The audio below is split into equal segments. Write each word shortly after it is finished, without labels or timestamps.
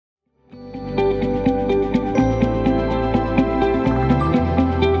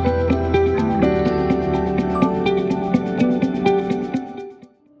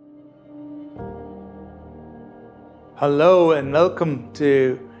Hello and welcome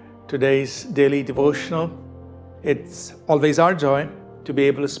to today's daily devotional. It's always our joy to be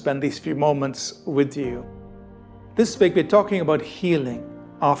able to spend these few moments with you. This week we're talking about healing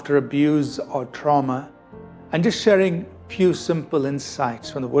after abuse or trauma and just sharing a few simple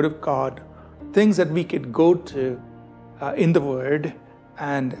insights from the Word of God, things that we could go to in the Word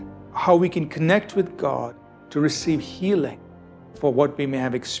and how we can connect with God to receive healing for what we may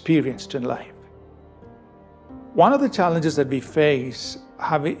have experienced in life. One of the challenges that we face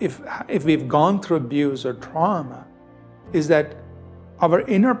if we've gone through abuse or trauma is that our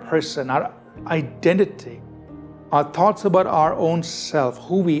inner person, our identity, our thoughts about our own self,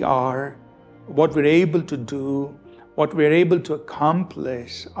 who we are, what we're able to do, what we're able to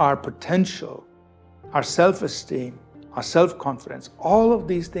accomplish, our potential, our self-esteem, our self-confidence, all of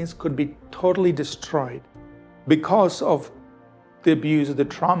these things could be totally destroyed because of the abuse or the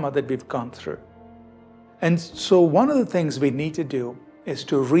trauma that we've gone through. And so one of the things we need to do is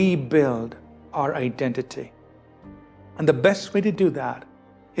to rebuild our identity. And the best way to do that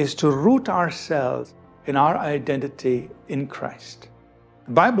is to root ourselves in our identity in Christ.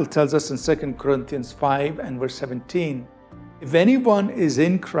 The Bible tells us in 2 Corinthians 5 and verse 17, if anyone is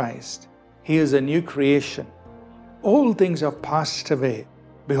in Christ, he is a new creation. All things have passed away.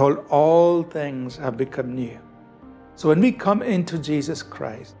 Behold, all things have become new. So when we come into Jesus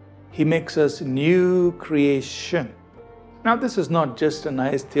Christ, He makes us new creation. Now, this is not just a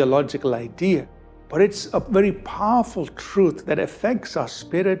nice theological idea, but it's a very powerful truth that affects our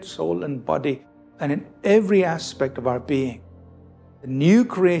spirit, soul, and body, and in every aspect of our being. The new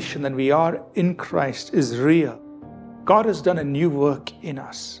creation that we are in Christ is real. God has done a new work in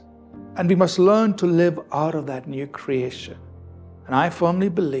us, and we must learn to live out of that new creation. And I firmly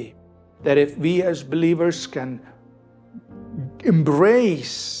believe that if we as believers can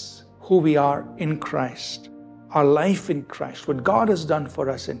embrace who we are in Christ, our life in Christ, what God has done for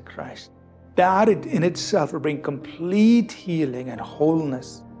us in Christ, that in itself will bring complete healing and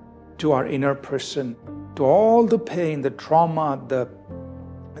wholeness to our inner person, to all the pain, the trauma, the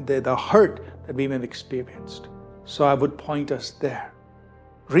hurt that we may have experienced. So I would point us there.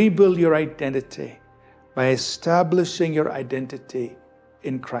 Rebuild your identity by establishing your identity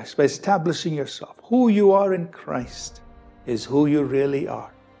in Christ, by establishing yourself. Who you are in Christ is who you really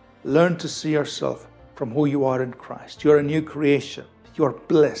are. Learn to see yourself from who you are in Christ. You're a new creation. You're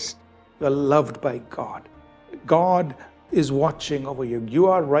blessed. You're loved by God. God is watching over you. You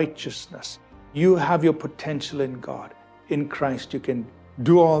are righteousness. You have your potential in God. In Christ, you can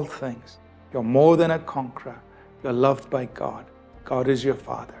do all things. You're more than a conqueror. You're loved by God. God is your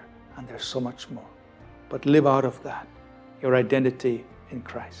Father, and there's so much more. But live out of that, your identity in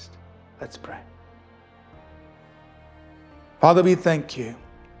Christ. Let's pray. Father, we thank you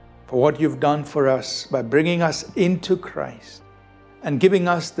for what you've done for us by bringing us into Christ and giving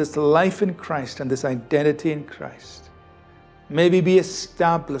us this life in Christ and this identity in Christ. May we be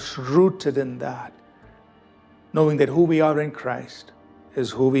established, rooted in that, knowing that who we are in Christ is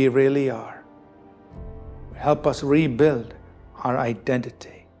who we really are. Help us rebuild our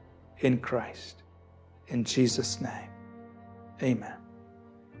identity in Christ. In Jesus' name, amen.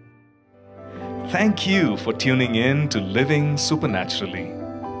 Thank you for tuning in to Living Supernaturally.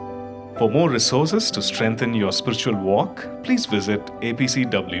 For more resources to strengthen your spiritual walk, please visit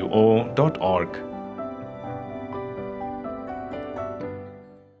apcwo.org.